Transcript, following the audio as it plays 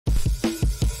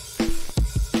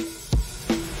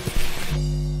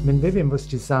When Vivienne was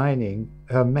designing,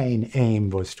 her main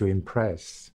aim was to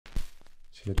impress.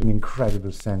 She had an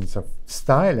incredible sense of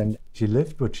style, and she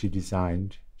lived what she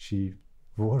designed. She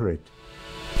wore it.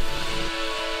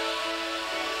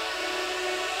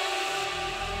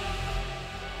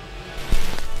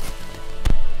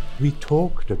 We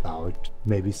talked about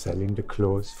maybe selling the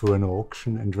clothes for an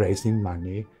auction and raising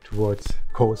money towards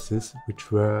causes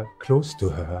which were close to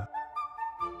her.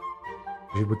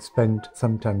 She would spend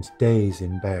sometimes days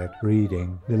in bed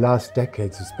reading, the last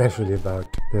decades especially, about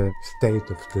the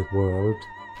state of the world.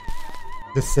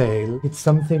 The sale, it's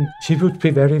something she would be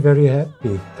very, very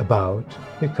happy about,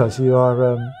 because you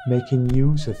are making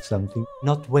use of something,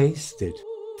 not wasted.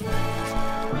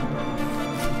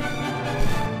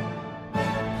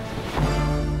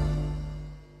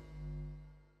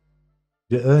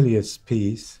 The earliest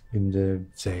piece in the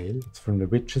sale, it's from the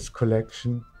Witches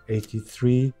collection,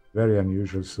 83, very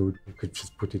unusual suit. You could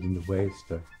just put it in the waist,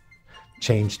 or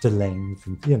change the length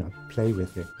and, play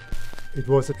with it. It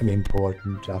was an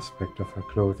important aspect of her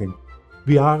clothing.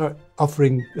 We are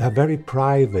offering her very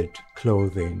private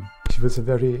clothing. She was a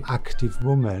very active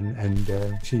woman,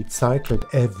 and she cycled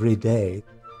every day.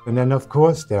 And then, of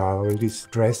course, there are all these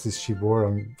dresses she wore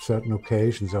on certain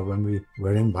occasions, or when we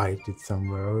were invited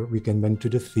somewhere, or we went to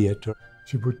the theatre.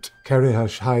 She would carry her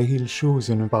high-heel shoes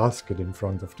in a basket in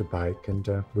front of the bike, and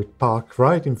would park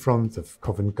right in front of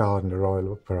Covent Garden, the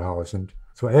Royal Opera House, and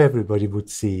so everybody would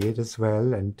see it as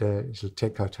well. And she'll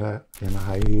take out her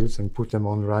high heels and put them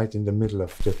on right in the middle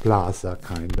of the plaza,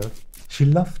 kind of. She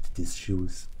loved these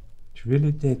shoes. She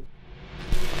really did.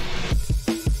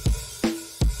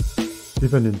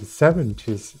 Even in the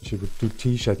 70s, she would do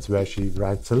T-shirts where she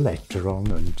writes a letter on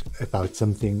and about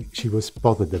something she was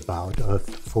bothered about or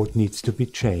thought needs to be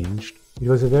changed. It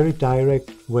was a very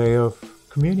direct way of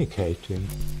communicating.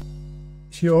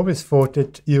 She always thought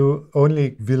that you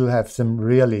only will have some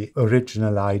really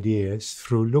original ideas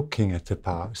through looking at the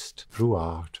past, through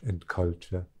art and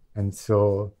culture. And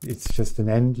so it's just an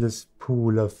endless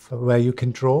pool of where you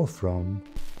can draw from.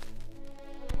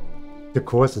 The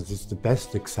corsets is the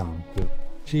best example.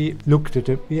 She looked at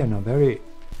a very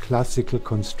classical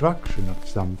construction of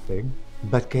something,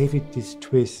 but gave it this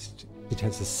twist. It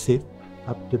has a zip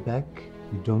up the back.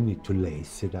 You don't need to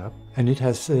lace it up. And it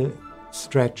has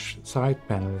stretch side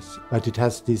panels, but it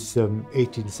has this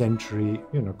 18th century,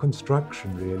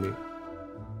 construction, really.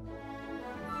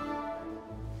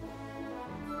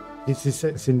 This is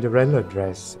a Cinderella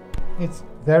dress. It's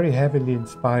very heavily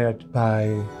inspired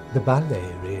by the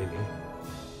ballet, really.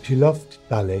 She loved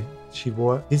ballet. She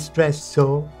wore this dress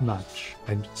so much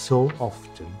and so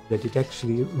often that it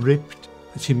actually ripped.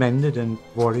 She mended and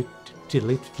wore it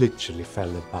till it literally fell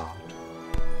apart.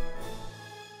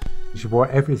 She wore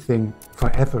everything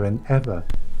forever and ever.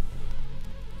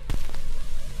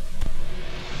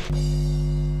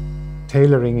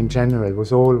 Tailoring in general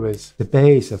was always the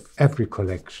base of every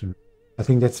collection. I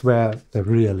think that's where the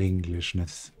real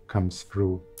Englishness comes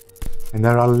through. And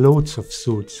there are loads of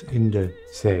suits in the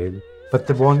sale, but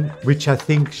the one which I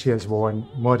think she has worn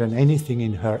more than anything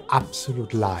in her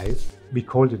absolute life, we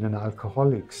called it an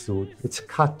alcoholic suit. It's a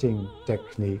cutting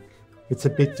technique. It's a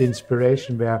bit the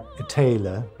inspiration where a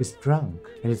tailor is drunk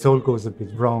and it all goes a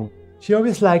bit wrong. She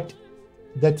always liked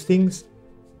that things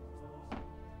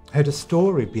had a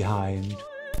story behind.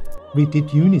 We did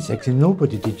unisex, and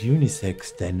nobody did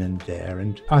unisex then and there.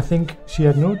 And I think she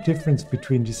had no difference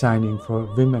between designing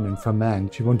for women and for men.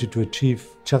 She wanted to achieve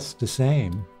just the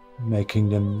same, making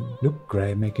them look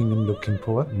great, making them look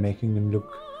important, making them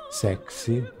look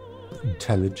sexy,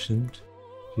 intelligent.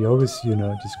 She always,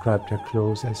 described her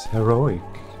clothes as heroic.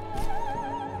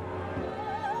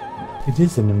 It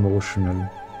is an emotional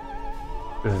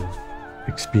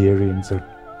experience or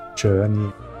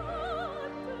journey.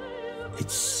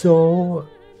 It's so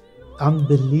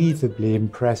unbelievably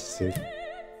impressive,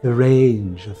 the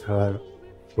range of her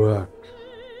work.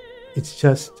 It's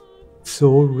just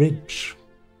so rich,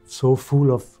 so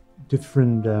full of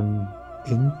different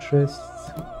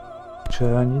interests,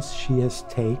 journeys she has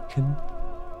taken.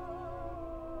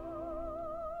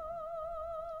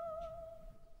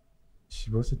 She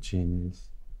was a genius.